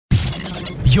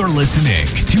You're listening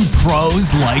to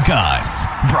Pros Like Us,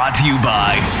 brought to you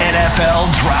by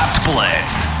NFL Draft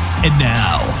Blitz. And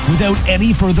now, without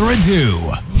any further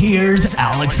ado, here's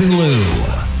Alex and Lou.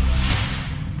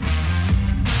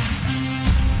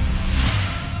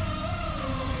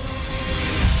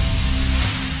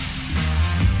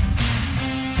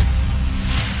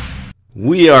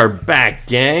 We are back,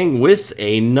 gang, with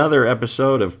another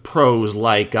episode of Pros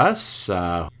Like Us.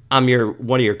 I'm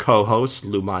one of your co-hosts,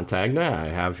 Lou Montagna. I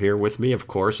have here with me, of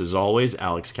course, as always,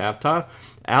 Alex Kafta.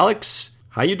 Alex,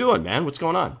 how you doing, man? What's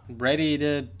going on? Ready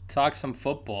to talk some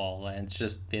football.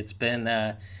 It's been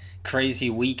a crazy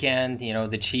weekend. You know,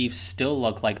 the Chiefs still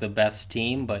look like the best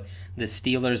team, but the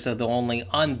Steelers are the only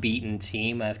unbeaten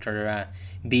team after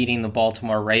beating the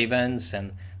Baltimore Ravens,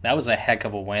 and that was a heck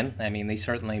of a win. I mean, they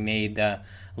certainly made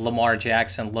Lamar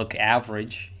Jackson look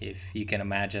average, if you can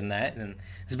imagine that. And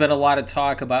there's been a lot of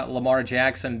talk about Lamar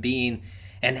Jackson being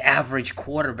an average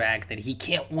quarterback, that he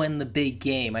can't win the big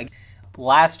game.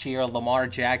 Last year, Lamar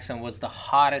Jackson was the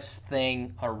hottest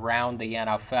thing around the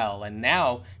NFL, and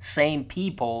now same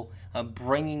people are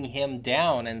bringing him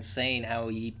down and saying how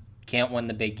he can't win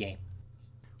the big game.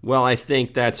 Well, I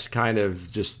think that's kind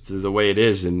of just the way it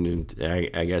is, and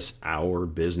I guess our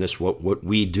business, what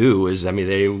we do is, I mean,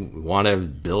 they want to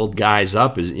build guys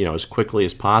up as quickly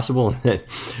as possible, and then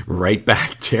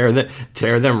tear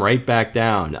them right back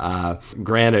down.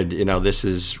 Granted, this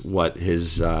is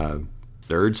his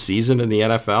third season in the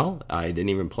NFL. I didn't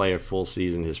even play a full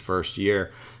season his first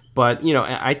year, but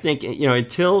I think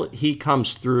until he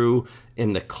comes through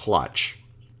in the clutch,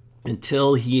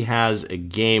 until he has a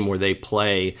game where they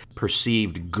play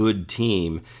perceived good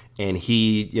team and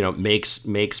he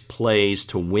makes plays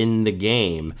to win the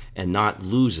game and not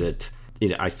lose it,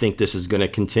 I think this is going to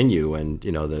continue. And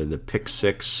the pick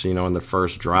six in the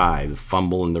first drive, the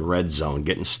fumble in the red zone,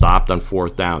 getting stopped on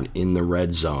fourth down in the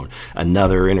red zone,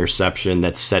 another interception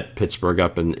that set Pittsburgh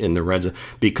up in the red zone,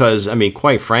 because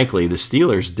quite frankly, the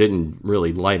Steelers didn't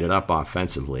really light it up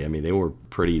offensively. They were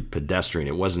pretty pedestrian.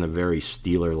 It wasn't a very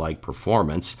Steeler-like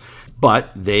performance,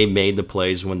 but they made the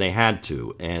plays when they had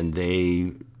to, and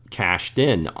they cashed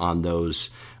in on those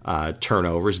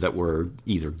turnovers that were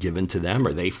either given to them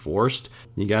or they forced.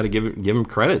 You got to give them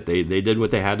credit. They did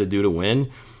what they had to do to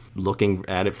win. Looking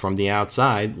at it from the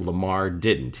outside, Lamar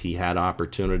didn't. He had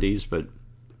opportunities, but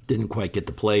didn't quite get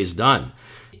the plays done.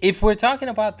 If we're talking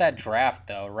about that draft,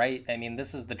 though, right?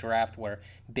 This is the draft where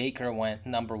Baker went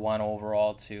number 1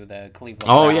 overall to the Cleveland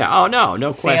Browns. Yeah. Oh, no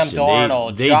question. Sam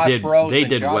Darnold, Josh Rosen,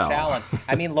 Josh well.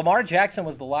 Allen. Lamar Jackson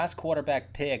was the last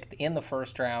quarterback picked in the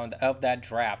first round of that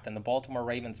draft, and the Baltimore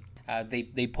Ravens,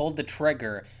 they pulled the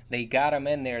trigger. They got him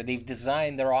in there. They've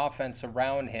designed their offense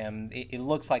around him. It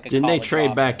looks like a college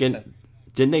offense.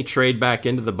 Didn't they trade back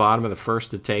into the bottom of the first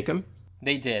to take him?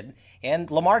 They did.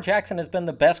 And Lamar Jackson has been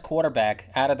the best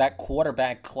quarterback out of that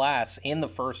quarterback class in the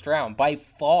first round by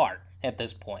far at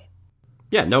this point.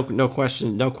 Yeah, no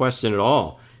question at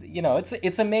all.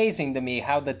 It's amazing to me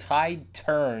how the tide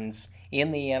turns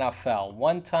in the NFL.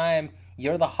 One time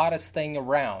you're the hottest thing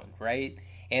around, right?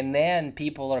 And then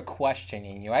people are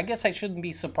questioning you. I guess I shouldn't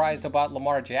be surprised about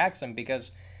Lamar Jackson,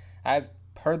 because I've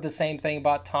heard the same thing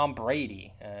about Tom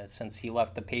Brady since he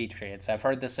left the Patriots. I've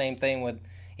heard the same thing with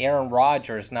Aaron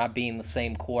Rodgers not being the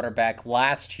same quarterback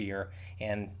last year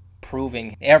and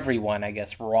proving everyone, I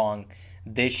guess, wrong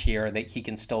this year, that he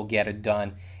can still get it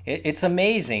done. It's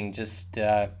amazing just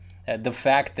the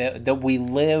fact that we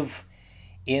live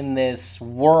in this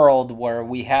world where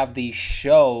we have these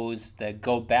shows that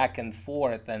go back and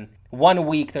forth, and one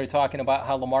week they're talking about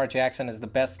how Lamar Jackson is the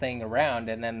best thing around,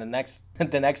 and then the next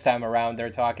time around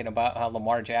they're talking about how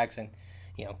Lamar Jackson,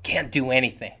 can't do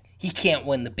anything. He can't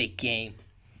win the big game.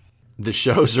 The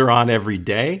shows are on every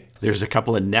day. There's a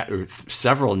couple of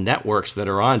several networks that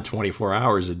are on 24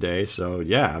 hours a day. So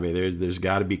yeah, there's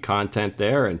got to be content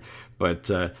there, but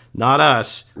not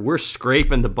us. We're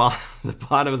scraping the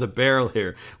bottom of the barrel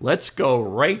here. Let's go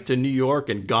right to New York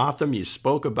and Gotham. You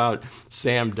spoke about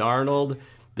Sam Darnold.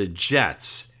 The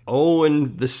Jets, 0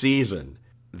 the season.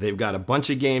 They've got a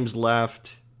bunch of games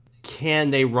left. Can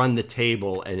they run the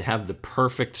table and have the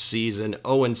perfect season,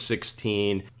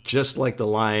 0-16, just like the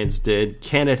Lions did?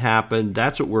 Can it happen?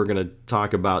 That's what we're going to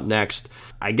talk about next.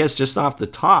 I guess just off the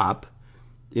top,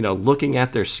 looking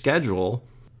at their schedule,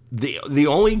 the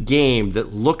only game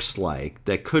that looks like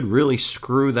that could really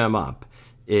screw them up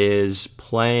is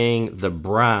playing the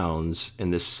Browns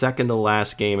in the second to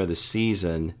last game of the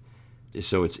season.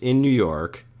 So it's in New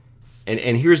York.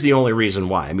 And here's the only reason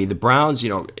why. I mean, the Browns,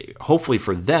 hopefully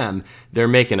for them, they're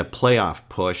making a playoff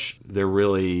push. They're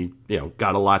really,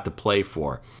 got a lot to play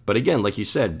for. But again, like you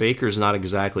said, Baker's not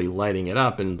exactly lighting it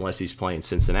up unless he's playing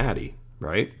Cincinnati,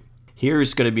 right?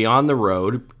 Here's going to be on the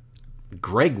road.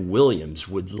 Greg Williams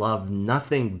would love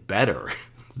nothing better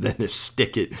than to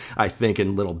stick it, I think,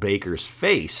 in little Baker's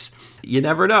face. You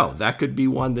never know. That could be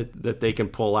one that they can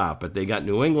pull out. But they got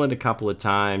New England a couple of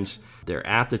times. They're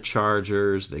at the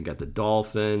Chargers. They got the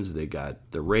Dolphins. They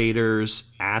got the Raiders,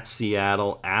 at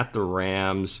Seattle, at the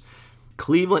Rams.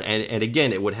 Cleveland, and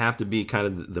again, it would have to be kind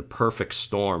of the perfect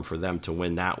storm for them to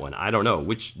win that one. I don't know.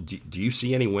 Do you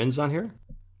see any wins on here?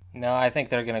 No, I think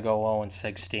they're going to go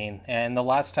 0-16. And the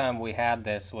last time we had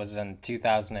this was in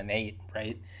 2008,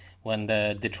 right? When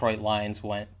the Detroit Lions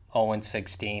went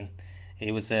 0-16.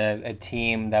 It was a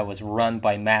team that was run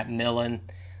by Matt Millen.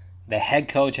 The head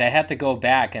coach, I had to go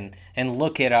back and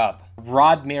look it up.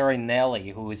 Rod Marinelli,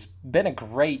 who has been a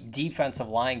great defensive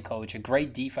line coach, a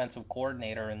great defensive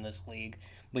coordinator in this league,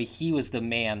 but he was the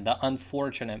man, the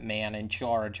unfortunate man in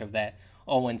charge of that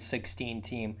 0-16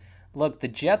 team. Look, the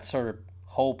Jets are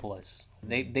hopeless.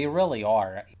 They really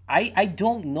are. I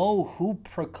don't know who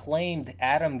proclaimed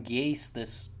Adam Gase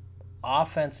this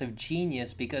offensive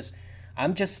genius, because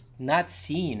I'm just not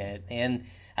seeing it. And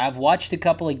I've watched a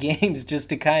couple of games just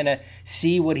to kind of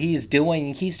see what he's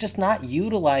doing. He's just not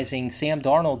utilizing Sam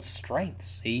Darnold's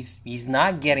strengths. He's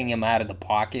not getting him out of the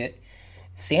pocket.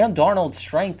 Sam Darnold's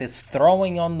strength is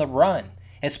throwing on the run,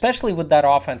 especially with that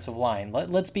offensive line.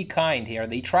 Let's be kind here.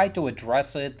 They tried to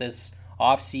address it this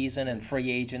offseason and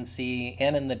free agency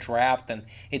and in the draft, and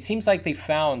it seems like they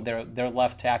found their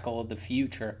left tackle of the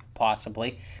future,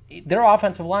 possibly. Their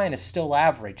offensive line is still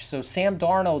average, so Sam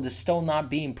Darnold is still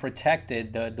not being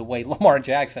protected the way Lamar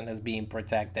Jackson is being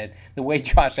protected, the way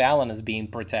Josh Allen is being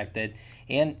protected,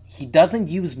 and he doesn't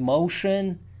use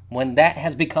motion when that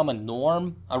has become a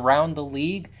norm around the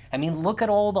league. I mean, look at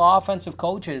all the offensive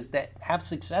coaches that have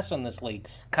success in this league.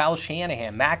 Kyle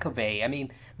Shanahan, McAvey. I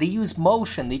mean, they use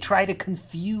motion. They try to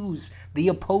confuse the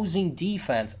opposing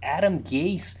defense. Adam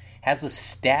Gase has a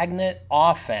stagnant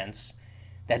offense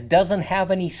that doesn't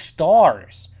have any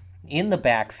stars in the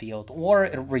backfield or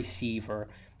a receiver.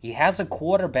 He has a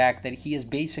quarterback that he has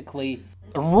basically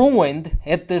ruined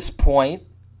at this point.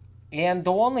 And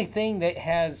the only thing that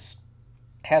has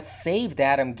saved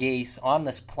Adam Gase on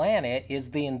this planet is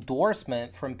the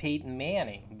endorsement from Peyton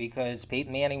Manning, because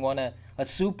Peyton Manning won a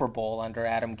Super Bowl under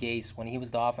Adam Gase when he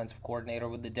was the offensive coordinator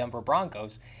with the Denver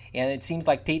Broncos. And it seems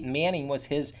like Peyton Manning was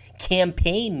his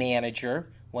campaign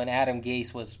manager when Adam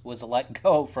Gase was let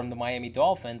go from the Miami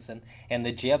Dolphins, and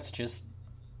the Jets just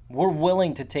were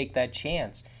willing to take that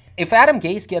chance. If Adam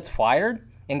Gase gets fired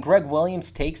and Greg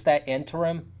Williams takes that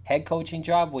interim head coaching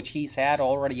job, which he's had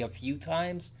already a few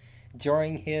times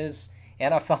during his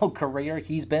NFL career,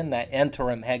 he's been that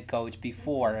interim head coach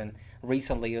before, and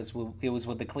recently it was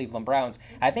with the Cleveland Browns.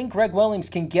 I think Greg Williams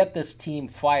can get this team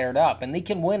fired up, and they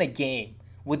can win a game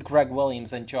with Greg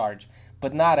Williams in charge,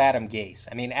 but not Adam Gase.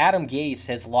 I mean, Adam Gase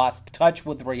has lost touch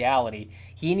with reality.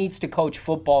 He needs to coach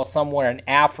football somewhere in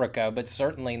Africa, but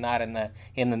certainly not in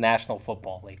the National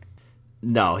Football League.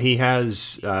 No, he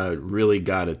has really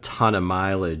got a ton of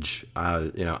mileage,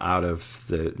 out of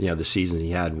the seasons he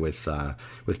had with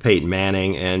Peyton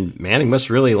Manning, and Manning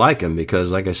must really like him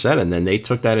because, like I said, and then they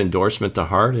took that endorsement to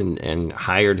heart and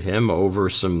hired him over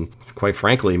some, quite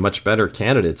frankly, much better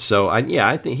candidates. So I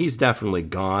think he's definitely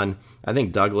gone. I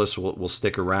think Douglas will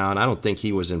stick around. I don't think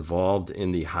he was involved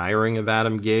in the hiring of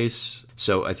Adam Gase,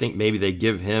 so I think maybe they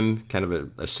give him kind of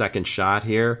a second shot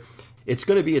here. It's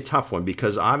going to be a tough one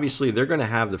because obviously they're going to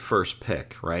have the first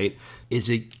pick, right? Is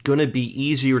it going to be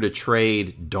easier to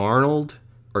trade Darnold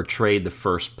or trade the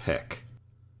first pick?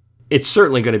 It's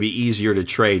certainly going to be easier to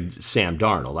trade Sam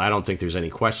Darnold. I don't think there's any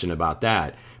question about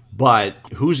that. But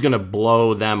who's going to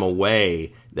blow them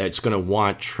away that's going to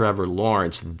want Trevor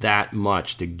Lawrence that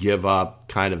much to give up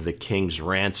kind of the king's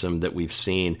ransom that we've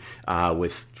seen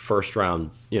with first round,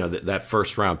 that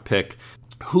first round pick?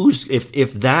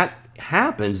 If that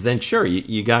happens, then sure,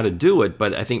 you got to do it.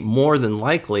 But I think more than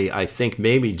likely, I think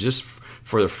maybe just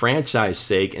for the franchise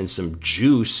sake and some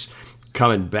juice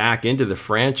coming back into the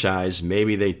franchise,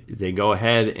 maybe they go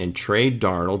ahead and trade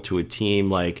Darnold to a team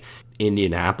like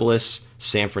Indianapolis,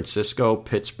 San Francisco,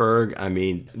 Pittsburgh. I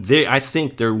mean, I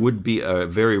think there would be a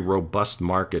very robust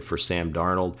market for Sam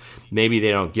Darnold. Maybe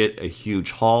they don't get a huge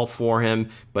haul for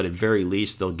him, but at very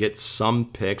least they'll get some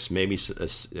picks, maybe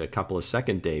a couple of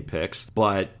second-day picks.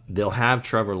 But they'll have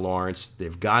Trevor Lawrence.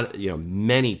 They've got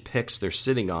many picks they're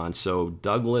sitting on. So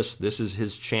Douglas, this is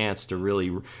his chance to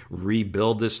really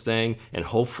rebuild this thing, and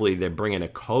hopefully they bring in a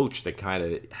coach that kind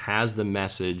of has the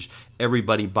message.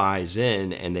 Everybody buys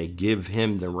in, and they give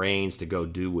him the reins to go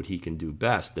do what he can do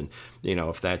best. And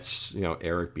if that's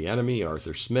Eric Bieniemy,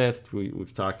 Arthur Smith,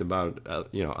 we've talked about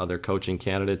other coaching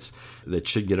candidates that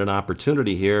should get an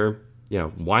opportunity here.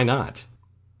 Why not?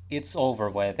 It's over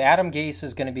with. Adam Gase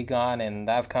is going to be gone, and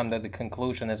I've come to the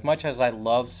conclusion, as much as I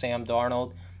love Sam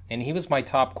Darnold, and he was my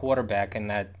top quarterback in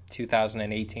that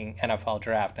 2018 NFL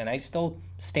draft, and I still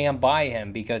stand by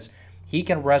him because he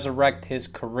can resurrect his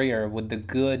career with the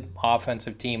good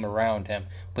offensive team around him,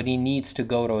 but he needs to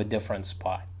go to a different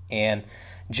spot. And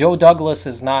Joe Douglas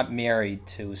is not married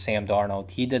to Sam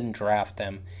Darnold. He didn't draft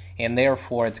him, and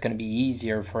therefore it's going to be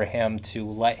easier for him to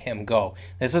let him go.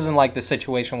 This isn't like the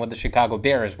situation with the Chicago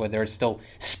Bears where they're still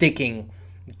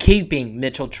keeping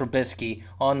Mitchell Trubisky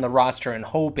on the roster and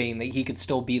hoping that he could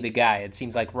still be the guy. It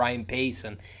seems like Ryan Pace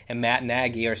and Matt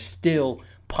Nagy are still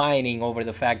pining over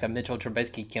the fact that Mitchell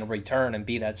Trubisky can return and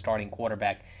be that starting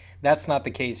quarterback. That's not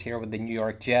the case here with the New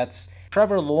York Jets.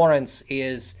 Trevor Lawrence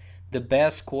is the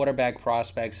best quarterback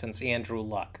prospect since Andrew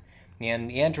Luck. And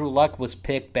Andrew Luck was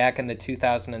picked back in the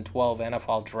 2012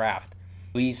 NFL draft.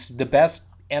 He's the best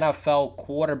NFL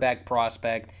quarterback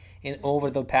prospect over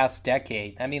the past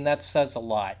decade. I mean, that says a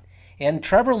lot. And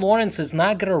Trevor Lawrence is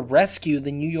not going to rescue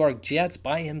the New York Jets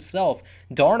by himself.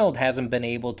 Darnold hasn't been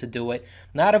able to do it.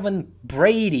 Not even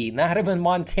Brady, not even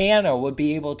Montana would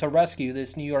be able to rescue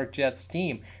this New York Jets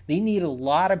team. They need a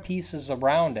lot of pieces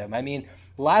around him. I mean,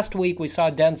 last week we saw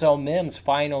Denzel Mims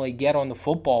finally get on the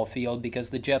football field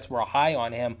because the Jets were high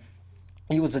on him.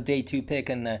 He was a day 2 pick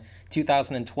in the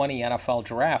 2020 NFL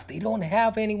draft. They don't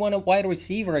have anyone at wide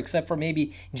receiver except for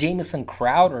maybe Jamison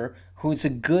Crowder, who's a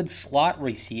good slot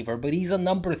receiver, but he's a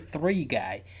number 3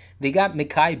 guy. They got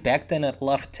Mekhi Becton at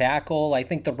left tackle. I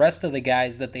think the rest of the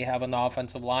guys that they have on the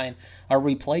offensive line are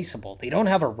replaceable. They don't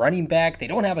have a running back. They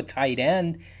don't have a tight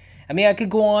end. I mean, I could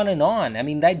go on and on. I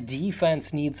mean, that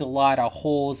defense needs a lot of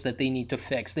holes that they need to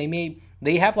fix.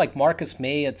 They have like Marcus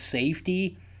May at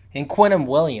safety and Quinnen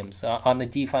Williams on the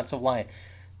defensive line.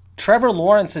 Trevor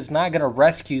Lawrence is not going to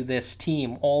rescue this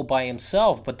team all by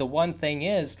himself, but the one thing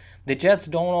is the Jets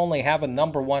don't only have a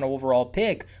number 1 overall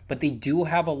pick, but they do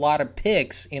have a lot of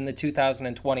picks in the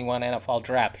 2021 NFL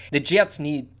draft. The Jets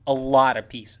need a lot of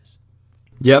pieces.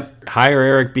 Yep. Hire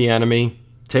Eric Bieniemy.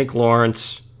 Take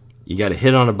Lawrence. You got to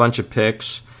hit on a bunch of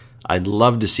picks. I'd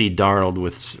love to see Darnold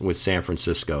with San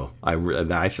Francisco.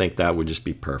 I think that would just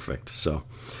be perfect. So,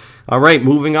 all right,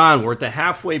 moving on. We're at the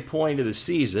halfway point of the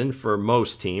season for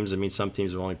most teams. I mean, some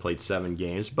teams have only played 7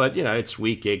 games, but it's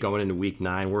week 8 going into week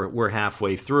 9. We're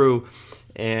halfway through,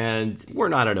 and we're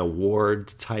not an award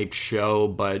type show,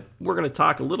 but we're going to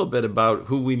talk a little bit about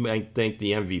who we might think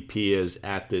the MVP is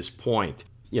at this point.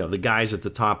 The guys at the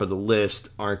top of the list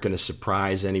aren't going to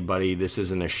surprise anybody. This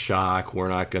isn't a shock. We're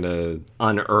not going to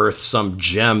unearth some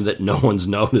gem that no one's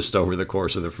noticed over the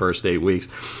course of the first 8 weeks.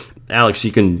 Alex,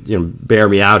 you can bear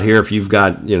me out here. If you've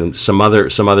got some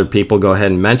other people, go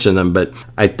ahead and mention them. But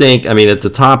I think, at the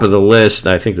top of the list,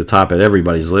 I think the top of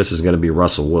everybody's list is going to be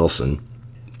Russell Wilson.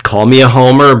 Call me a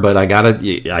homer, but I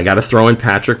gotta throw in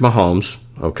Patrick Mahomes.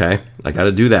 Okay, I got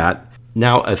to do that.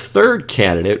 Now, a third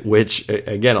candidate, which,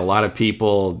 again, a lot of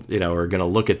people, are going to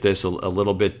look at this a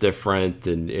little bit different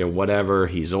and whatever,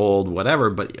 he's old, whatever,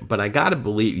 but I got to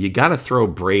believe, you got to throw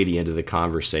Brady into the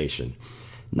conversation.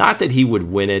 Not that he would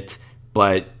win it,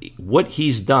 but what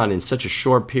he's done in such a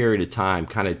short period of time,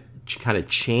 kind of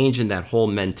changing that whole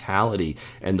mentality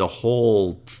and the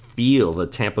whole feel, the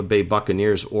Tampa Bay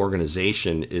Buccaneers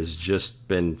organization has just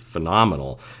been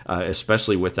phenomenal,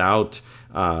 especially without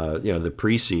the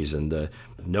preseason, the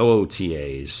no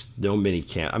OTAs, no mini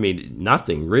camp.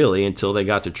 Nothing really until they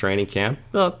got to training camp.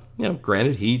 Well,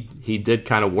 granted, he did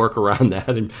kind of work around that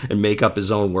and make up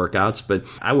his own workouts, but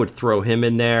I would throw him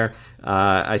in there.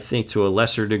 I think to a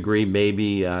lesser degree,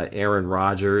 maybe Aaron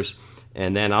Rodgers.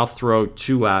 And then I'll throw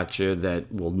 2 at you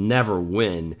that will never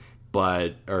win,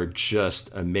 but are just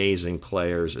amazing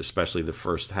players, especially the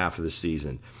first half of the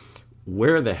season.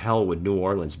 Where the hell would New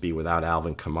Orleans be without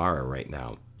Alvin Kamara right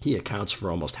now? He accounts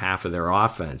for almost half of their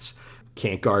offense.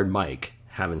 Can't guard Mike.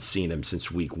 Haven't seen him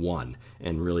since week 1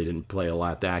 and really didn't play a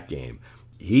lot that game.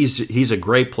 he's a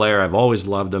great player. I've always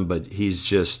loved him, but he's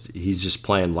just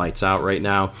playing lights out right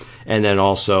now. And then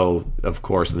also, of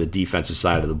course, the defensive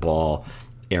side of the ball,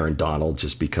 Aaron Donald,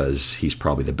 just because he's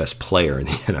probably the best player in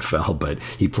the NFL, but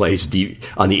he plays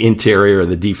on the interior of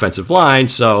the defensive line,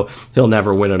 so he'll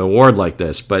never win an award like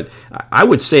this. But I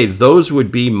would say those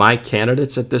would be my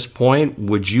candidates at this point.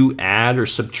 Would you add or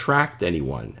subtract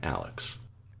anyone, Alex?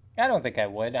 I don't think I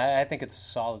would. I think it's a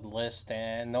solid list,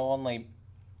 and the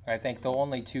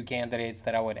only two candidates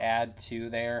that I would add to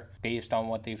there, based on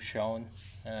what they've shown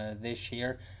this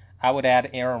year, I would add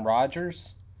Aaron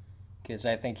Rodgers, because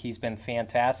I think he's been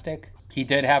fantastic. He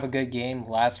did have a good game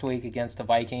last week against the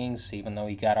Vikings, even though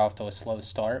he got off to a slow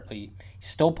start. But he's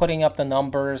still putting up the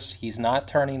numbers. He's not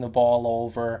turning the ball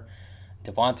over.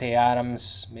 Devontae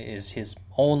Adams is his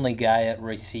only guy at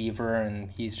receiver, and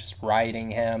he's just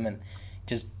riding him and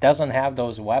just doesn't have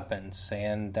those weapons.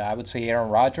 And I would say Aaron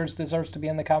Rodgers deserves to be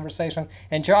in the conversation.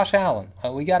 And Josh Allen,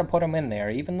 we got to put him in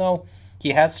there, even though he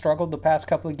has struggled the past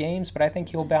couple of games, but I think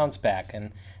he'll bounce back.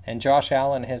 And Josh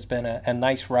Allen has been a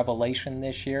nice revelation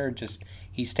this year. Just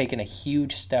he's taken a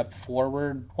huge step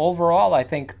forward. Overall, I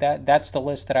think that's the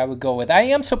list that I would go with. I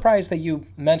am surprised that you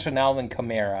mentioned Alvin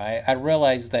Kamara. I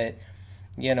realize that,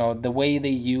 the way they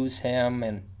use him,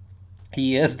 and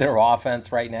he is their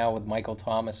offense right now with Michael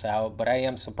Thomas out, but I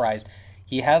am surprised.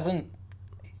 He hasn't,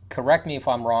 correct me if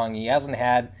I'm wrong, he hasn't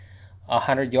had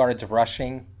 100 yards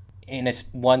rushing in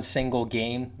one single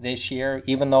game this year,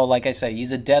 even though, like I said,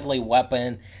 he's a deadly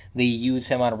weapon. They use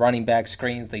him on running back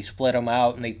screens. They split him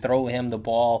out, and they throw him the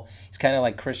ball. He's kind of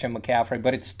like Christian McCaffrey,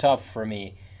 but it's tough for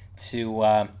me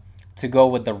to go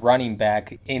with the running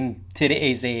back in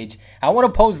today's age. I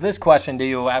want to pose this question to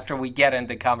you after we get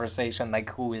into conversation,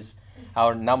 like who is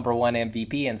our number one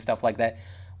MVP and stuff like that.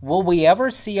 Will we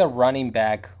ever see a running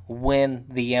back win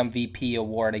the MVP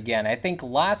award again? I think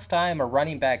last time a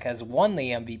running back has won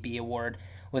the MVP award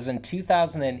was in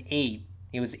 2008.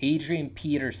 It was Adrian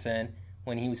Peterson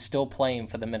when he was still playing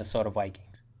for the Minnesota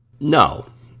Vikings. No.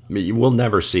 You will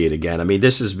never see it again. I mean,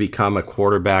 this has become a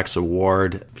quarterback's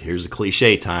award. Here's the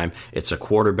cliche time. It's a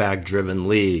quarterback-driven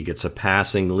league. It's a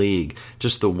passing league.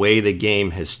 Just the way the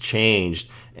game has changed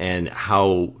and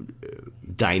how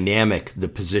dynamic the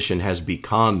position has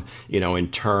become,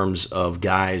 in terms of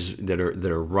guys that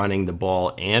are running the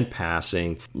ball and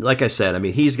passing. Like I said, I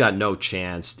mean, he's got no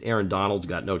chance. Aaron Donald's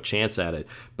got no chance at it.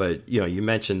 But, you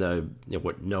mentioned no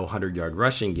 100-yard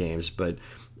rushing games, but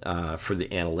for the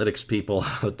analytics people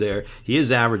out there, he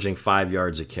is averaging 5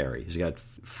 yards a carry. He's got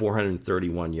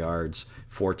 431 yards,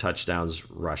 4 touchdowns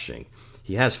rushing.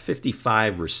 He has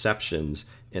 55 receptions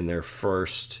in their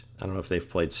first, I don't know if they've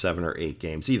played 7 or 8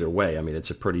 games. Either way, I mean, it's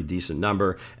a pretty decent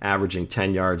number, averaging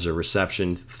 10 yards a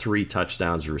reception, 3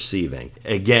 touchdowns receiving.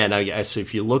 Again, so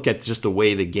if you look at just the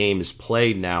way the game is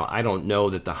played now, I don't know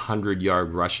that the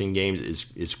 100-yard rushing games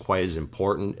is quite as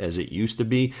important as it used to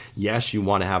be. Yes, you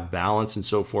want to have balance and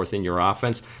so forth in your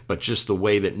offense, but just the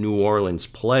way that New Orleans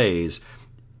plays,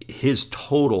 his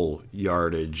total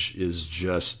yardage is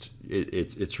just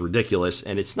it's ridiculous,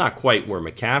 and it's not quite where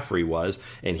McCaffrey was,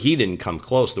 and he didn't come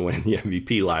close to winning the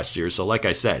MVP last year. So like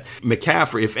I said,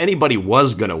 McCaffrey, if anybody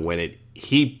was going to win it,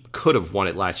 he could have won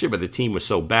it last year, but the team was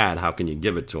so bad, how can you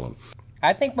give it to him?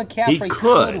 I think McCaffrey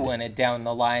could win it down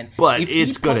the line. But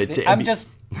it's going to take... I'm just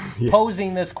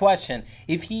posing this question.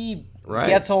 If he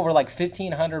gets over like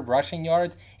 1,500 rushing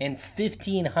yards and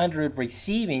 1,500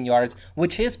 receiving yards,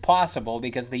 which is possible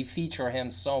because they feature him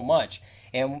so much.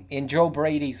 And in Joe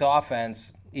Brady's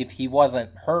offense, if he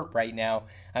wasn't hurt right now,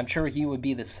 I'm sure he would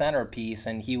be the centerpiece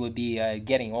and he would be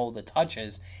getting all the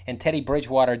touches. And Teddy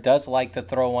Bridgewater does like to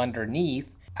throw underneath.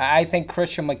 I think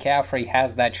Christian McCaffrey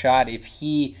has that shot if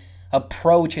he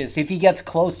gets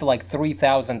close to like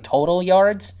 3,000 total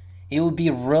yards. It would be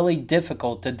really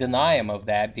difficult to deny him of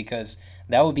that because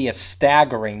that would be a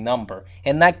staggering number,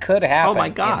 and that could happen. Oh my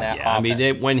God! In that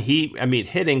offense. I mean,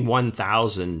 hitting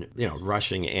 1,000,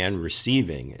 rushing and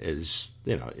receiving is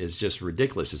just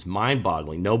ridiculous. It's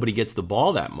mind-boggling. Nobody gets the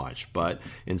ball that much, but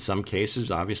in some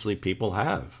cases, obviously, people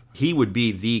have. He would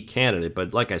be the candidate,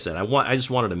 but like I said, I just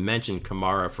wanted to mention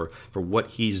Kamara for what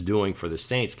he's doing for the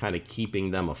Saints, kind of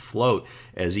keeping them afloat.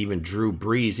 As even Drew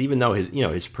Brees, even though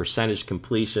his percentage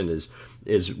completion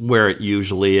is where it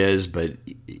usually is, but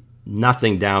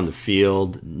nothing down the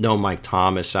field, no Mike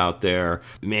Thomas out there.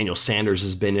 Emmanuel Sanders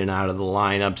has been in and out of the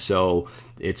lineup, so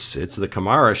it's the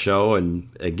Kamara show. And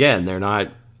again, they're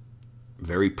not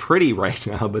very pretty right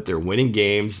now, but they're winning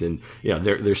games, and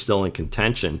they're still in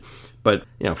contention. But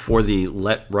for the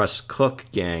Let Russ Cook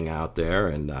gang out there,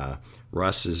 and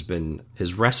Russ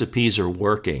his recipes are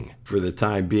working for the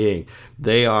time being.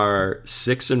 They are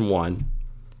 6-1.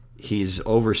 He's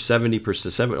over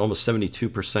 70%, almost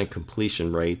 72%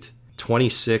 completion rate,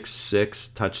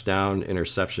 26-6 touchdown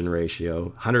interception ratio,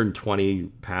 120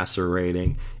 passer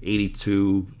rating,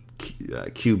 82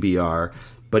 QBR,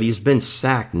 but he's been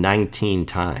sacked 19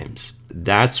 times.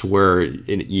 That's where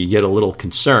you get a little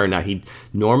concerned. Now, he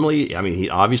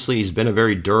obviously he's been a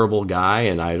very durable guy,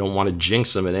 and I don't want to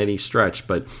jinx him in any stretch,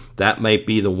 but that might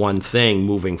be the one thing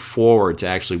moving forward to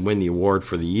actually win the award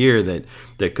for the year that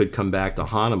could come back to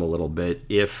haunt him a little bit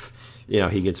if,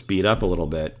 he gets beat up a little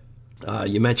bit.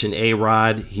 You mentioned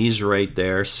A-Rod. He's right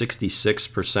there,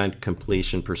 66%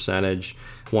 completion percentage,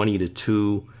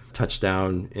 20-2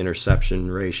 touchdown interception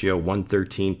ratio,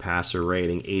 113 passer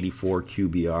rating, 84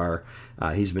 QBR.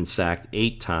 He's been sacked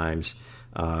 8 times.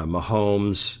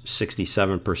 Mahomes,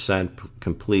 67%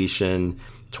 completion,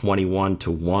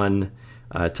 21-1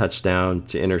 touchdown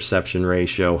to interception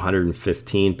ratio,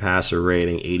 115 passer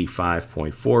rating,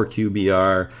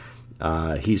 85.4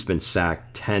 QBR. He's been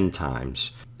sacked 10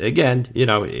 times. Again,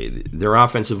 their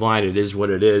offensive line, it is what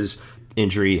it is.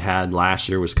 Injury he had last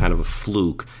year was kind of a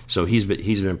fluke, so he's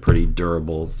been pretty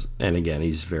durable, and again,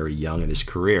 he's very young in his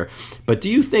career. But do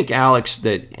you think, Alex,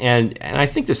 that and I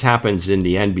think this happens in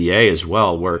the NBA as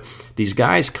well, where these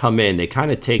guys come in, they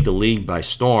kind of take the league by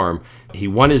storm. He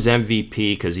won his MVP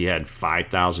because he had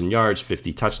 5,000 yards,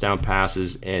 50 touchdown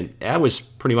passes, and that was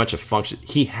pretty much a function.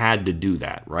 He had to do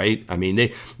that, right? I mean,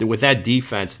 they with that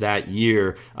defense that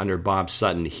year under Bob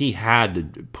Sutton, he had to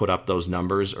put up those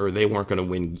numbers or they weren't going to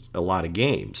win a lot of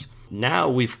games. Now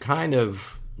we've kind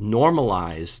of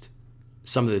normalized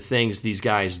some of the things these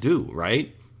guys do,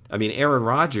 right? I mean, Aaron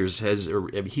Rodgers has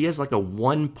like a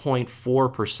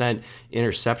 1.4%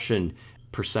 interception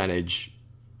percentage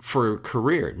for a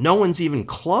career. No one's even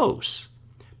close.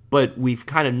 But we've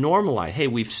kind of normalized, hey,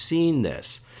 we've seen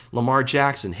this. Lamar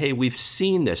Jackson, hey, we've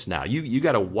seen this now. You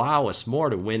got to wow us more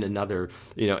to win another,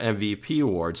 MVP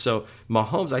award. So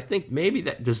Mahomes, I think maybe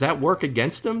does that work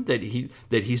against him, that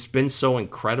he's been so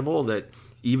incredible that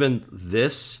even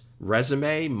this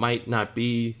resume might not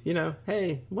be,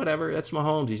 hey, whatever, that's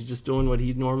Mahomes. He's just doing what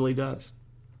he normally does.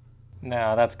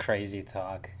 No, that's crazy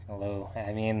talk, Lou.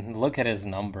 I mean, look at his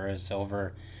numbers: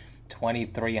 over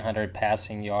 2,300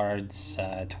 passing yards,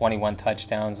 21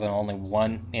 touchdowns, and only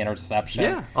 1 interception.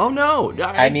 Yeah. Oh, no.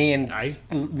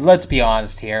 Let's be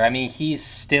honest here. I mean, he's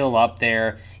still up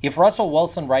there. If Russell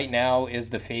Wilson right now is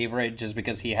the favorite just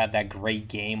because he had that great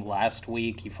game last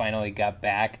week, he finally got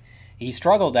back. He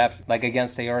struggled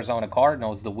against the Arizona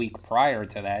Cardinals the week prior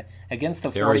to that. Against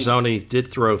the Arizona did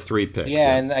throw 3 picks.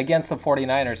 Yeah, and against the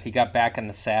 49ers, he got back in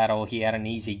the saddle. He had an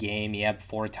easy game. He had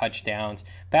 4 touchdowns.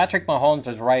 Patrick Mahomes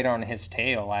is right on his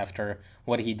tail after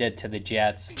what he did to the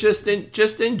Jets. Just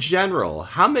in general,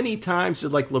 how many times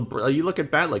did you look at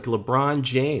LeBron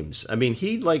James? I mean,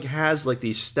 he has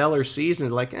these stellar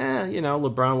seasons,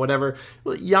 LeBron, whatever.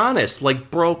 Giannis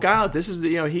broke out. This is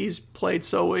he's played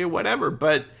so whatever,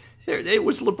 but it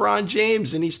was LeBron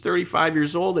James, and he's 35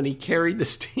 years old, and he carried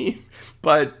this team.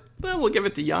 But we'll give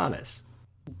it to Giannis.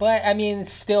 But I mean,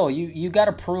 still, you got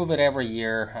to prove it every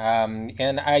year.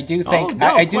 And I do think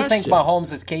think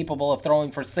Mahomes is capable of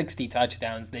throwing for 60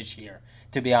 touchdowns this year.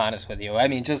 To be honest with you, I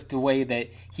mean, just the way that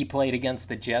he played against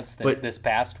the Jets this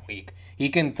past week, he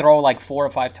can throw 4 or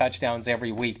 5 touchdowns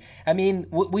every week. I mean,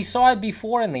 we saw it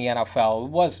before in the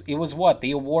NFL. It was what,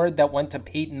 the award that went to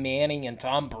Peyton Manning and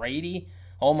Tom Brady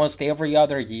almost every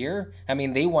other year? I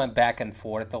mean, they went back and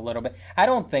forth a little bit. I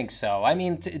don't think so. I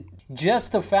mean,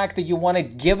 just the fact that you want to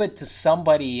give it to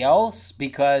somebody else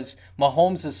because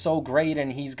Mahomes is so great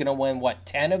and he's going to win,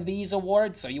 10 of these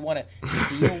awards? So you want to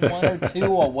steal 1 or 2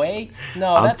 away?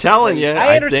 No, I'm telling you.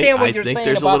 I understand what you're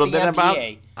saying about the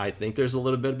NBA. I think there's a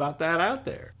little bit about that out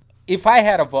there. If I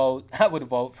had a vote, I would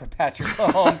vote for Patrick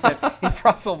Mahomes if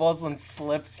Russell Wilson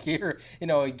slips here,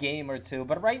 a game or 2.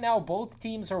 But right now, both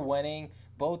teams are winning.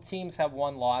 Both teams have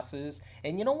 1 losses.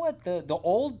 And you know what? The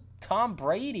old Tom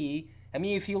Brady, I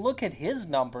mean, if you look at his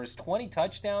numbers, 20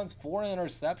 touchdowns, 4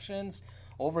 interceptions,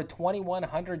 over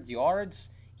 2,100 yards,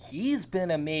 he's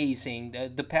been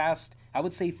amazing the past, I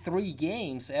would say, 3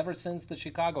 games ever since the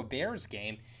Chicago Bears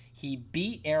game. He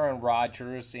beat Aaron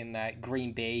Rodgers in that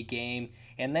Green Bay game,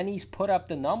 and then he's put up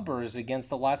the numbers against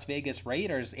the Las Vegas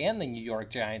Raiders and the New York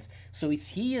Giants. So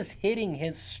he is hitting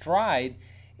his stride.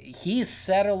 He's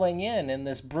settling in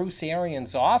this Bruce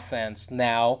Arians offense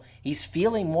now. He's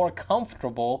feeling more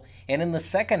comfortable, and in the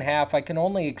second half, I can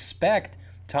only expect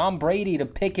Tom Brady to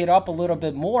pick it up a little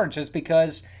bit more just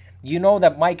because You know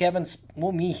that Mike Evans,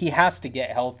 he has to get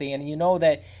healthy. And you know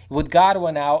that with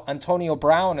Godwin out, Antonio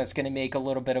Brown is going to make a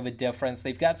little bit of a difference.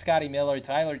 They've got Scotty Miller,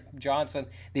 Tyler Johnson.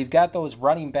 They've got those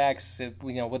running backs,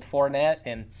 with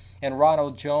Fournette and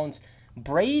Ronald Jones.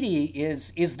 Brady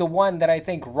is the one that I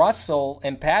think Russell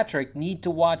and Patrick need to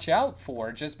watch out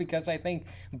for, just because I think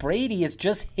Brady is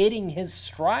just hitting his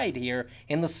stride here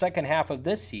in the second half of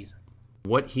this season.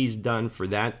 What he's done for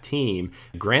that team,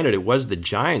 granted it was the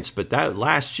Giants, but that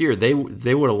last year they would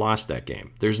have lost that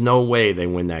game. There's no way they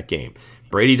win that game.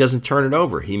 Brady doesn't turn it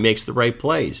over. He makes the right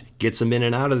plays, gets them in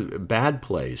and out of bad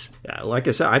plays. Like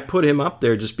I said, I put him up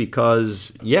there just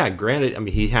because, granted, I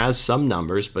mean, he has some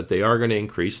numbers, but they are going to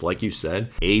increase, like you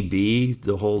said, A, B,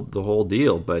 the whole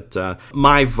deal. But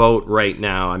my vote right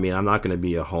now, I mean, I'm not going to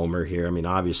be a homer here. I mean,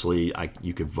 obviously,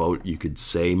 you could vote, you could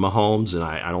say Mahomes, and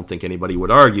I don't think anybody would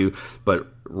argue,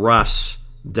 but Russ,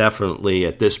 definitely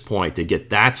at this point, to get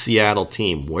that Seattle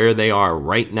team where they are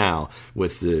right now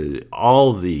with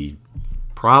all the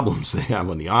problems they have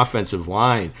on the offensive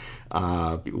line.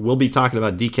 We'll be talking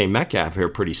about DK Metcalf here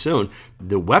pretty soon.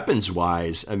 The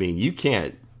weapons-wise, I mean, you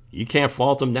can't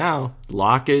fault them now.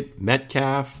 Lockett,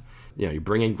 Metcalf, you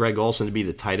bring in Greg Olsen to be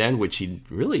the tight end, which he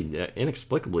really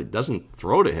inexplicably doesn't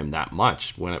throw to him that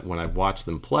much when I've watched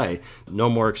them play. No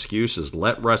more excuses.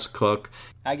 Let Russ cook.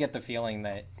 I get the feeling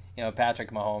that Patrick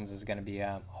Mahomes is going to be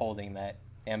holding that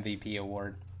MVP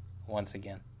award once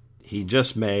again. He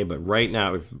just may, but right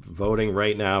now, voting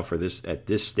right now for this at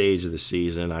this stage of the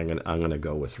season, I'm gonna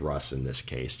go with Russ in this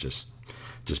case, just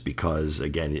because,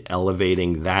 again,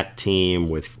 elevating that team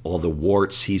with all the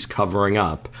warts he's covering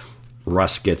up,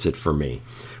 Russ gets it for me.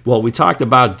 Well, we talked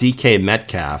about DK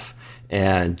Metcalf,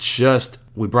 and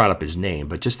we brought up his name,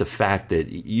 but just the fact that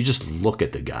you just look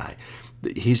at the guy.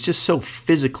 He's just so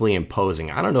physically imposing.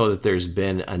 I don't know that there's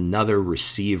been another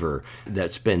receiver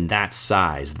that's been that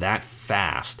size, that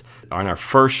fast. On our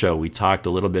first show, we talked a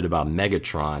little bit about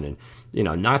Megatron,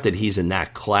 and not that he's in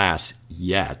that class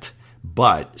yet,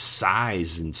 but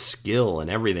size and skill and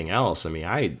everything else. I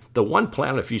mean, the one play, I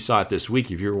don't know if you saw it this week,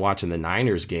 if you were watching the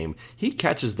Niners game, he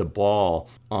catches the ball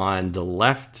on the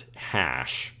left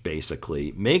hash,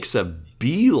 basically, makes a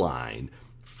beeline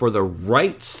for the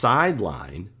right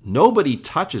sideline. Nobody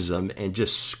touches him and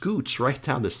just scoots right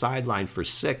down the sideline for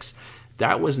 6.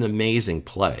 That was an amazing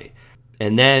play.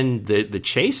 And then the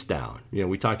chase down.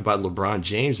 We talked about LeBron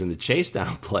James and the chase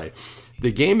down play.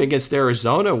 The game against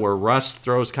Arizona where Russ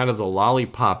throws kind of the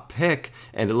lollipop pick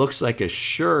and it looks like a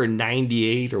sure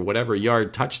 98 or whatever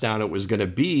yard touchdown it was going to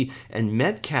be. And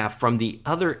Metcalf from the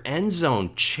other end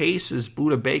zone chases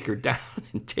Budda Baker down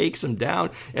and takes him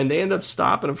down. And they end up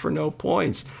stopping him for no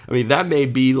points. I mean, that may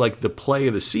be like the play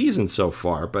of the season so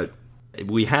far. But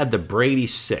we had the Brady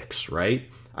 6, right?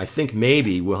 I think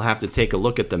maybe we'll have to take a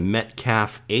look at the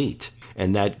Metcalf 8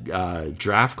 and that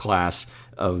draft class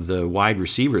of the wide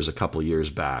receivers a couple years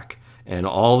back and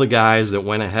all the guys that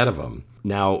went ahead of them.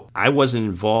 Now, I wasn't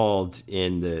involved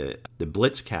in the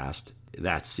Blitzcast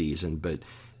that season, but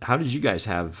how did you guys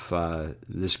have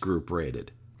this group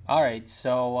rated? All right,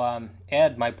 so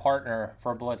Ed, my partner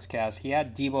for Blitzcast, he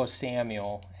had Deebo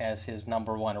Samuel as his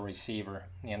number 1 receiver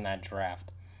in that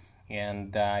draft.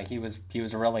 And he was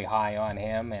really high on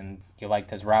him, and he liked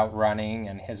his route running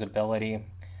and his ability,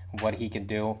 what he could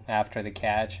do after the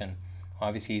catch. And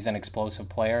obviously he's an explosive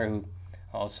player who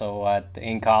also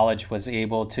in college was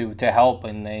able to help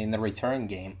in the return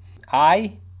game.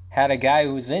 I had a guy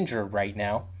who's injured right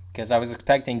now because I was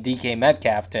expecting DK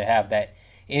Metcalf to have that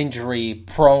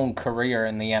injury-prone career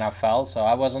in the NFL, so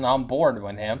I wasn't on board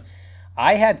with him.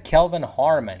 I had Kelvin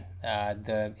Harmon,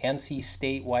 the NC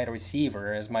State wide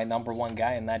receiver, as my number 1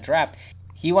 guy in that draft.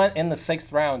 He went in the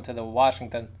 6th round to the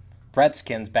Washington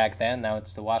Redskins back then. Now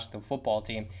it's the Washington football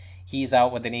team. He's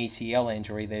out with an ACL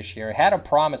injury this year. Had a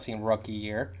promising rookie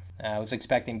year. I was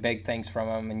expecting big things from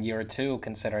him in year 2,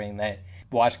 considering that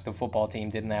Washington football team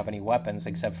didn't have any weapons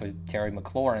except for Terry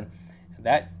McLaurin.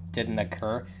 That didn't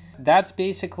occur. That's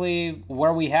basically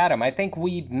where we had him. I think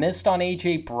we missed on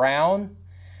A.J. Brown.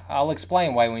 I'll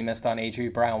explain why we missed on A.J.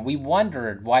 Brown. We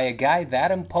wondered why a guy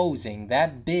that imposing,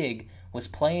 that big, was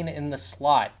playing in the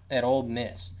slot at Ole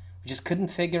Miss. We just couldn't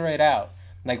figure it out.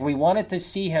 Like, we wanted to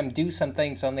see him do some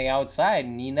things on the outside,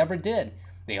 and he never did.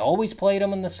 They always played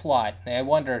him in the slot. And I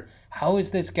wondered, how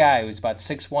is this guy who's about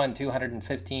 6'1",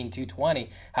 215, 220,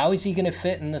 how is he going to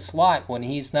fit in the slot when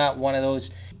he's not one of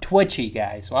those twitchy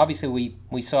guys? Well, obviously,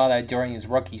 we saw that during his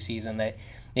rookie season, that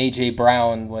A.J.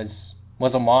 Brown was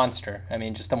a monster. I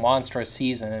mean, just a monstrous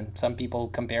season, and some people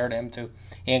compared him to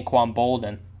Anquan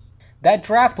Boldin. That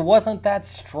draft wasn't that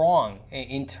strong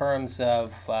in terms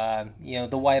of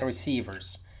the wide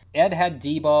receivers. Ed had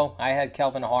Debo, I had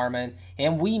Kelvin Harmon,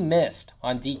 and we missed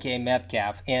on DK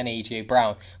Metcalf and A.J.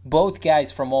 Brown. Both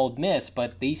guys from Ole Miss,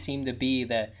 but they seem to be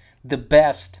the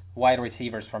best wide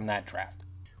receivers from that draft.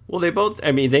 Well,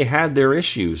 they had their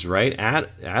issues, right,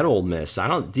 at Ole Miss.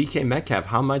 DK Metcalf,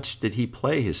 how much did he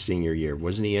play his senior year?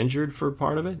 Wasn't he injured for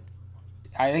part of it?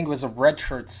 I think it was a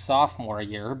redshirt sophomore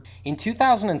year. In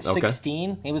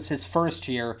 2016, It was his first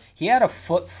year, he had a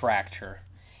foot fracture.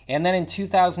 And then in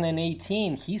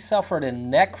 2018, he suffered a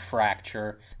neck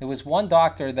fracture. There was one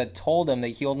doctor that told him that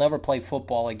he'll never play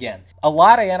football again. A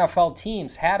lot of NFL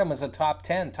teams had him as a top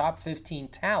 10, top 15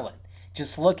 talent.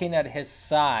 Just looking at his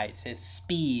size, his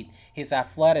speed, his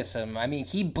athleticism. I mean,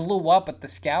 he blew up at the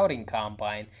scouting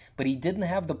combine, but he didn't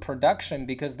have the production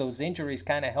because those injuries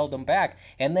kind of held him back.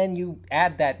 And then you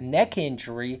add that neck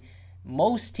injury,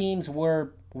 most teams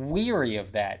were weary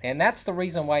of that. And that's the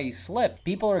reason why he slipped.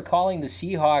 People are calling the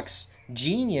Seahawks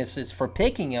geniuses for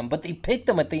picking him, but they picked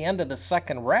him at the end of the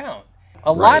second round.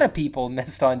 A lot of people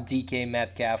missed on DK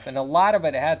Metcalf, and a lot of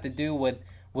it had to do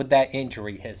with that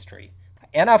injury history.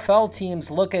 NFL teams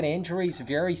look at injuries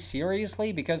very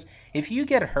seriously because if you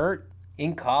get hurt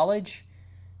in college,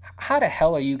 how the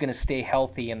hell are you going to stay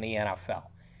healthy in the NFL?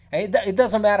 It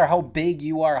doesn't matter how big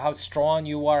you are, how strong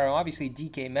you are. Obviously,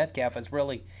 DK Metcalf is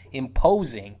really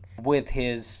imposing with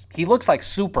he looks like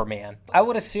Superman. I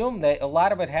would assume that a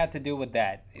lot of it had to do with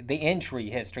that, the injury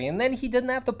history. And then he didn't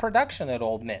have the production at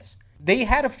Ole Miss. They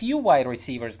had a few wide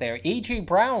receivers there. A.J.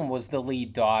 Brown was the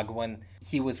lead dog when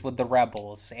he was with the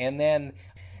Rebels. And then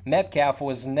Metcalf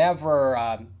was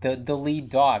never the lead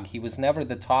dog. He was never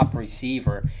the top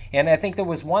receiver. And I think there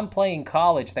was one play in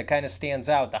college that kind of stands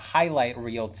out, the highlight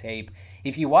reel tape.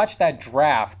 If you watch that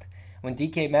draft, when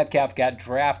DK Metcalf got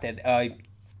drafted,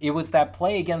 it was that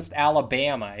play against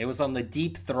Alabama. It was on the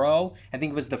deep throw. I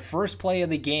think it was the first play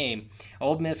of the game.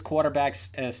 Ole Miss quarterback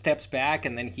steps back,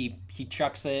 and then he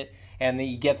chucks it, and then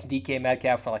he gets DK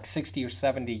Metcalf for like 60 or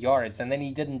 70 yards. And then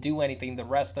he didn't do anything the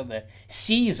rest of the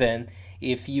season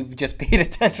if you just paid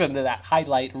attention to that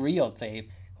highlight reel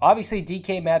tape. Obviously,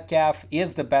 DK Metcalf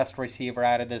is the best receiver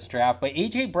out of this draft, but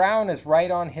A.J. Brown is right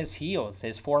on his heels,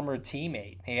 his former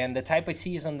teammate. And the type of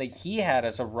season that he had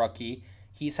as a rookie,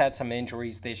 he's had some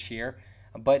injuries this year.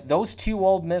 But those two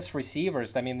Ole Miss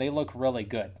receivers, I mean, they look really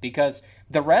good. Because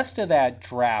the rest of that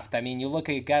draft, I mean, you look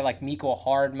at a guy like Mecole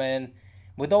Hardman,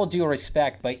 with all due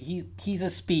respect, but he's a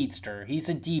speedster. He's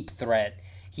a deep threat.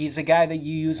 He's a guy that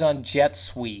you use on jet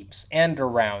sweeps, end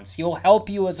arounds. He'll help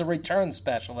you as a return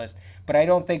specialist, but I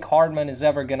don't think Hardman is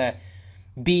ever going to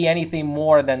be anything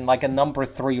more than like a number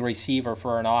 3 receiver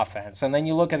for an offense. And then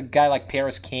you look at a guy like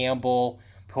Paris Campbell,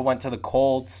 who went to the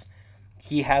Colts.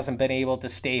 He hasn't been able to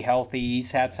stay healthy.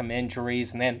 He's had some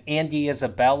injuries. And then Andy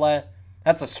Isabella,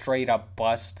 that's a straight-up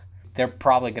bust. They're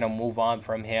probably going to move on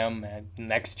from him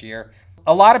next year.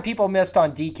 A lot of people missed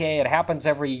on DK. It happens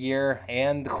every year.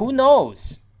 And who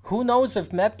knows? Who knows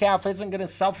if Metcalf isn't going to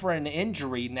suffer an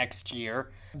injury next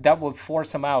year that would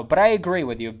force him out. But I agree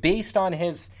with you. Based on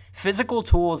his physical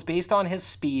tools, based on his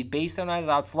speed, based on his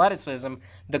athleticism,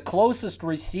 the closest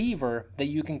receiver that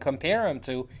you can compare him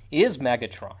to is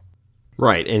Megatron.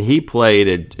 Right, and he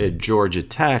played at Georgia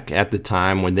Tech at the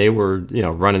time when they were,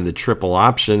 running the triple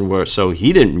option, so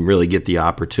he didn't really get the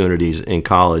opportunities in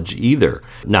college either.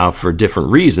 Now, for different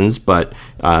reasons, but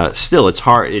still, it's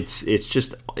hard. It's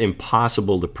just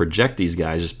impossible to project these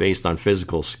guys just based on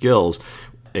physical skills.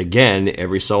 Again,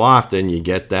 every so often you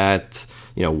get that,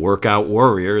 workout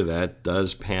warrior that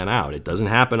does pan out. It doesn't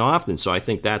happen often, so I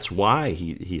think that's why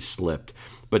he slipped.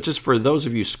 But just for those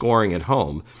of you scoring at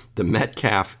home, the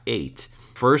Metcalf 8.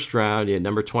 First round, you had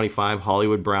number 25,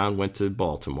 Hollywood Brown, went to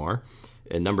Baltimore.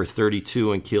 And number 32,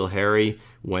 N'Keal Harry,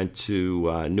 went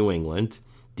to New England.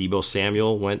 Deebo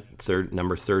Samuel went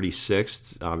number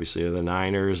 36, obviously the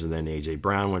Niners. And then A.J.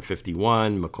 Brown went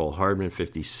 51, Mecole Hardman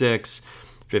 56.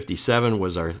 57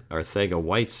 was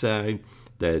Arcega-Whiteside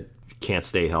that can't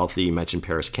stay healthy. You mentioned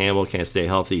Paris Campbell can't stay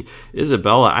healthy.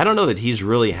 Isabella, I don't know that he's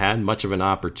really had much of an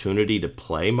opportunity to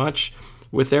play much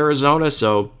with Arizona,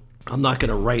 so I'm not going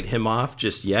to write him off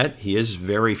just yet. He is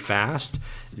very fast.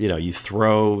 You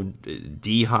throw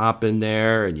D-Hop in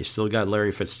there, and you still got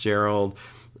Larry Fitzgerald,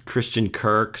 Christian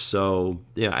Kirk, so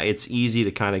it's easy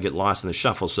to kind of get lost in the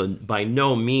shuffle. So by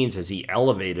no means has he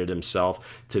elevated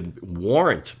himself to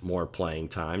warrant more playing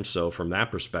time. So from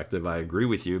that perspective, I agree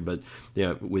with you. But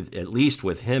at least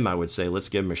with him, I would say let's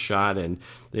give him a shot. And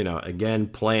again,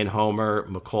 playing Homer,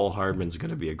 Mecole Hardman's going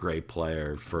to be a great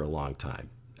player for a long time,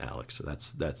 Alex. So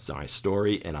that's my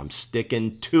story, and I'm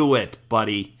sticking to it,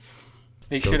 buddy.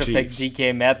 They should have picked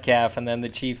DK Metcalf, and then the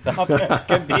Chiefs' offense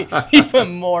could be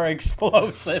even more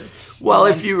explosive. Well,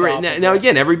 if you now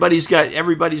again, everybody's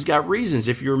got reasons.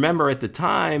 If you remember at the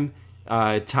time,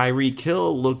 Tyreek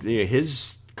Hill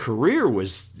his career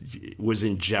was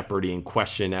in jeopardy and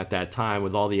question at that time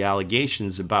with all the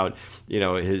allegations about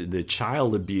the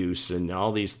child abuse and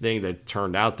all these things that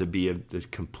turned out to be a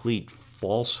complete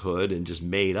falsehood and just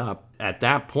made up. At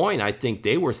that point, I think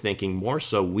they were thinking more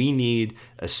so, we need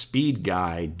a speed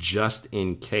guy just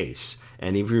in case.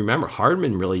 And if you remember,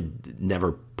 Hardman really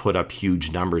never put up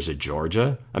huge numbers at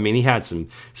Georgia. I mean, he had some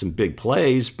big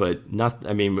plays, but not.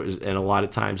 I mean, and a lot of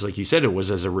times, like you said, it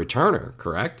was as a returner,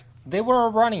 correct? They were a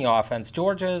running offense.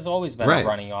 Georgia has always been a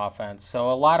running offense. So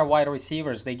a lot of wide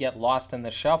receivers, they get lost in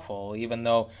the shuffle, even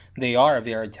though they are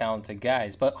very talented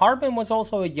guys. But Hardman was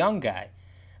also a young guy.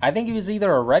 I think he was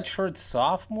either a redshirt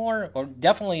sophomore or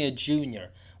definitely a junior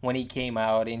when he came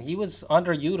out, and he was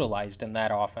underutilized in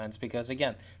that offense because,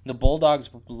 again, the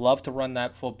Bulldogs love to run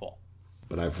that football.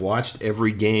 But I've watched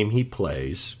every game he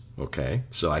plays, okay?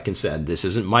 So I can say this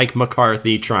isn't Mike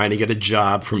McCarthy trying to get a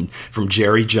job from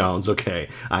Jerry Jones, okay?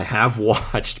 I have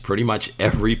watched pretty much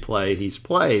every play he's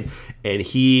played, and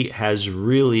he has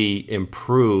really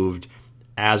improved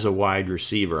as a wide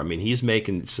receiver. I mean, he's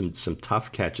making some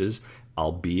tough catches,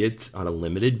 albeit on a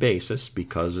limited basis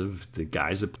because of the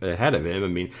guys ahead of him. I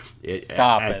mean,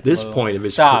 at this point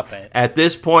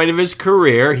of his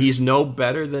career, he's no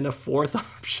better than a fourth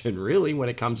option, really, when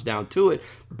it comes down to it.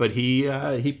 But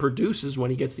he produces when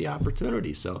he gets the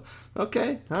opportunity. So,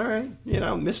 okay, all right,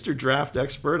 Mr. Draft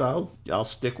Expert, I'll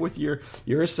stick with your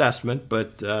assessment,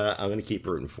 but I'm going to keep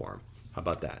rooting for him. How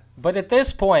about that? But at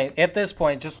this point,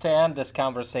 just to end this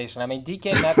conversation, I mean,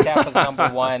 DK Metcalf is number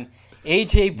one.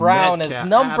 A.J. Brown is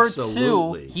number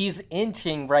two. He's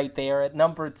inching right there at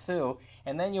number two.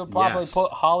 And then you'll probably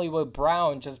put Hollywood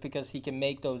Brown just because he can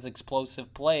make those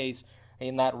explosive plays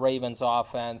in that Ravens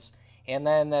offense. And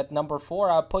then at number four,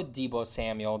 I'll put Deebo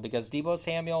Samuel because Deebo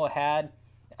Samuel had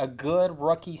a good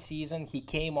rookie season. He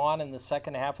came on in the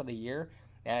second half of the year.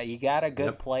 He got a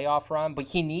good playoff run, but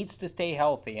he needs to stay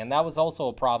healthy, and that was also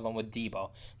a problem with Deebo.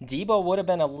 Deebo would have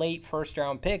been a late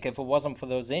first-round pick if it wasn't for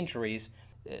those injuries.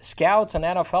 Scouts and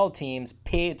NFL teams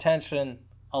pay attention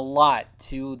a lot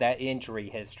to that injury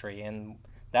history, and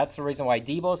that's the reason why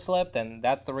Deebo slipped, and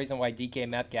that's the reason why DK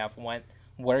Metcalf went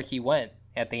where he went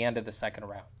at the end of the second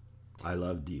round. I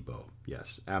love Deebo.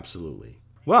 Yes, absolutely.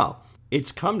 Well,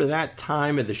 it's come to that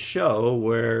time of the show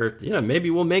where,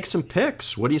 maybe we'll make some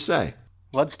picks. What do you say?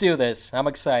 Let's do this. I'm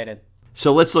excited.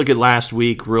 So let's look at last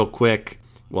week real quick.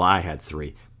 Well, I had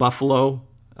 3. Buffalo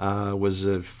was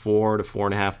a 4 to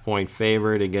 4.5 point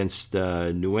favorite against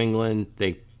New England.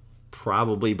 They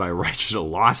probably by right should have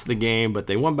lost the game, but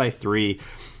they won by 3.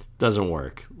 Doesn't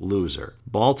work. Loser.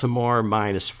 Baltimore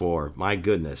 -4. My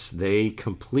goodness. They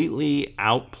completely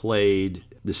outplayed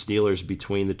the Steelers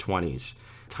between the 20s.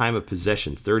 Time of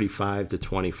possession, 35 to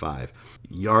 25.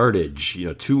 Yardage,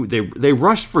 they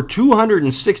rushed for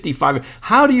 265.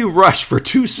 How do you rush for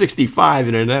 265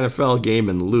 in an NFL game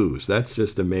and lose? That's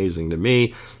just amazing to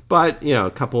me. But,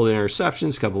 a couple of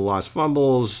interceptions, a couple of lost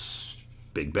fumbles.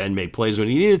 Big Ben made plays when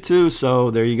he needed to, so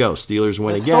there you go. Steelers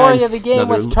win again. The story of the game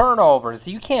was turnovers.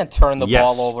 You can't turn the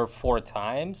ball over 4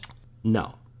 times.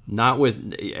 No. Not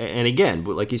with, and again,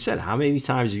 like you said, how many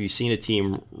times have you seen a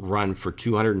team run for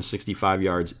 265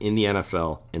 yards in the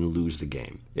NFL and lose the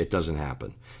game? It doesn't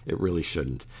happen. It really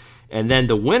shouldn't. And then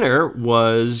the winner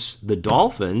was the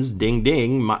Dolphins, ding,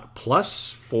 ding,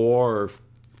 +4 or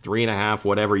 3.5,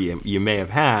 whatever you may have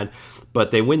had.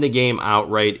 But they win the game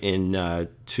outright in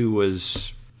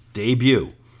Tua's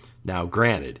debut. Now,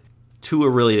 granted, Tua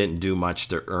really didn't do much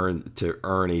to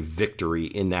earn a victory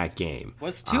in that game.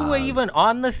 Was Tua even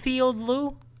on the field,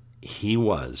 Lou? He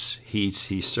was. He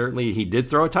did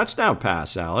throw a touchdown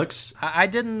pass, Alex. I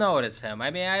didn't notice him.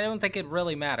 I mean, I don't think it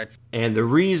really mattered. And the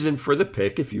reason for the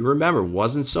pick, if you remember,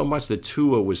 wasn't so much that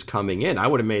Tua was coming in. I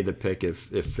would have made the pick if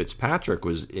Fitzpatrick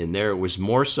was in there. It was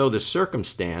more so the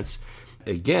circumstance.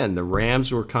 Again, the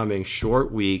Rams were coming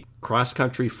short week,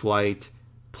 cross-country flight,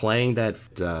 playing that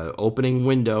opening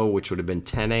window, which would have been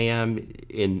 10 a.m.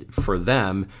 for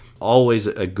them. Always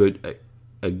a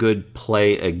good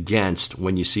play against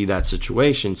when you see that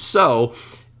situation. So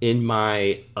in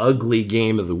my ugly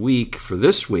game of the week for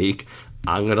this week,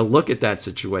 I'm going to look at that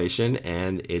situation,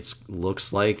 and it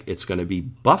looks like it's going to be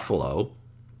Buffalo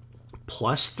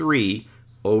 +3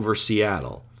 over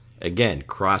Seattle. Again,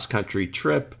 cross-country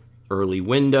trip, early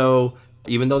window.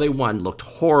 Even though they won, looked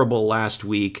horrible last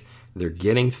week. They're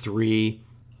getting 3.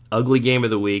 Ugly game of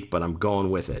the week, but I'm going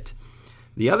with it.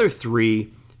 The other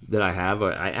 3, that I have.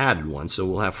 I added one, so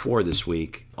we'll have 4 this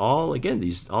week. All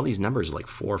these numbers are like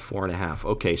 4.5.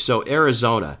 Okay, so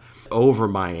Arizona over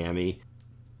Miami.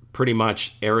 Pretty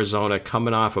much Arizona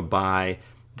coming off a bye.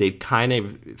 They've kind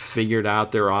of figured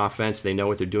out their offense. They know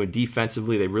what they're doing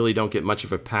defensively. They really don't get much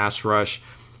of a pass rush.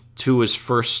 Tua's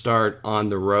first start on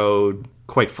the road.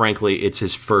 Quite frankly, it's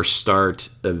his first start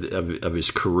of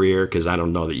his career, because I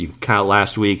don't know that you can count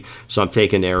last week. So I'm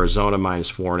taking Arizona minus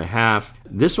 4.5.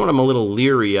 This one I'm a little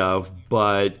leery of,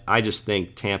 but I just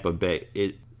think Tampa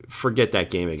Bay, forget that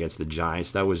game against the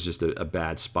Giants. That was just a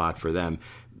bad spot for them.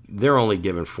 They're only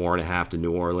giving 4.5 to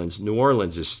New Orleans. New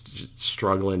Orleans is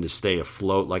struggling to stay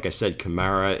afloat. Like I said,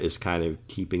 Kamara is kind of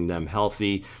keeping them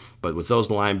healthy. But with those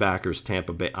linebackers,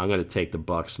 Tampa Bay, I'm going to take the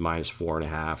Bucs minus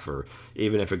 4.5, or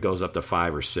even if it goes up to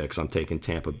 5 or 6, I'm taking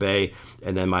Tampa Bay.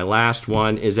 And then my last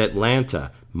one is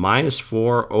Atlanta, minus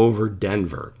 4 over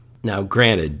Denver. Now,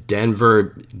 granted,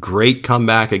 Denver, great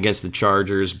comeback against the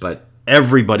Chargers, but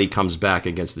everybody comes back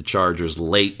against the Chargers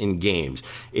late in games.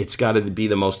 It's got to be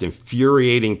the most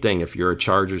infuriating thing if you're a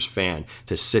Chargers fan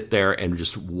to sit there and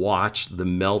just watch the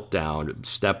meltdown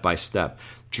step by step.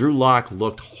 Drew Lock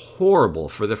looked horrible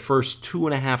for the first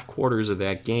 2.5 quarters of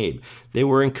that game. They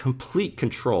were in complete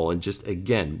control and just,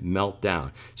 again, melt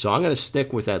down. So I'm going to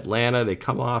stick with Atlanta. They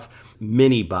come off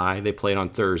mini bye. They played on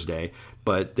Thursday,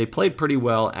 but they played pretty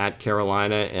well at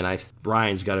Carolina, and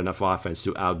Brian's got enough offense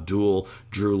to outduel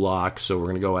Drew Lock, so we're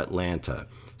going to go Atlanta.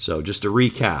 So just to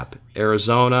recap,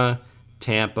 Arizona,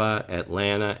 Tampa,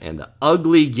 Atlanta, and the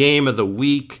ugly game of the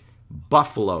week,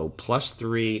 Buffalo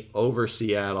 +3 over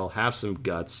Seattle. Have some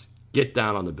guts. Get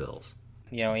down on the Bills.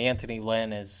 Anthony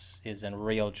Lynn is in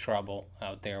real trouble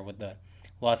out there with the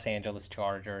Los Angeles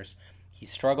Chargers. He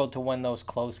struggled to win those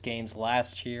close games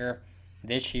last year.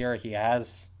 This year he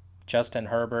has Justin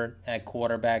Herbert at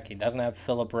quarterback. He doesn't have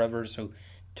Phillip Rivers, who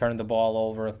turned the ball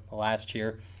over last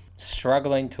year.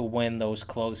 Struggling to win those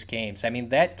close games. I mean,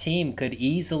 that team could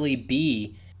easily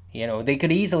be, they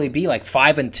could easily be like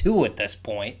 5-2 at this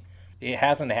point. It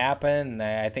hasn't happened.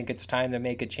 I think it's time to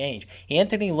make a change.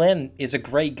 Anthony Lynn is a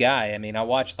great guy. I mean, I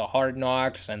watched the Hard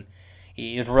Knocks, and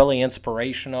he is really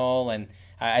inspirational, and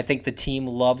I think the team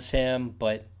loves him,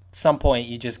 but at some point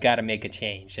you just got to make a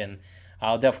change, and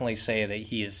I'll definitely say that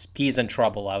he's in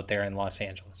trouble out there in Los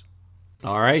Angeles.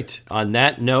 All right. On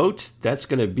that note, that's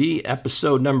going to be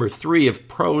episode number 3 of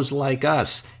Pros Like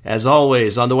Us. As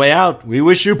always, on the way out, we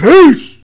wish you peace.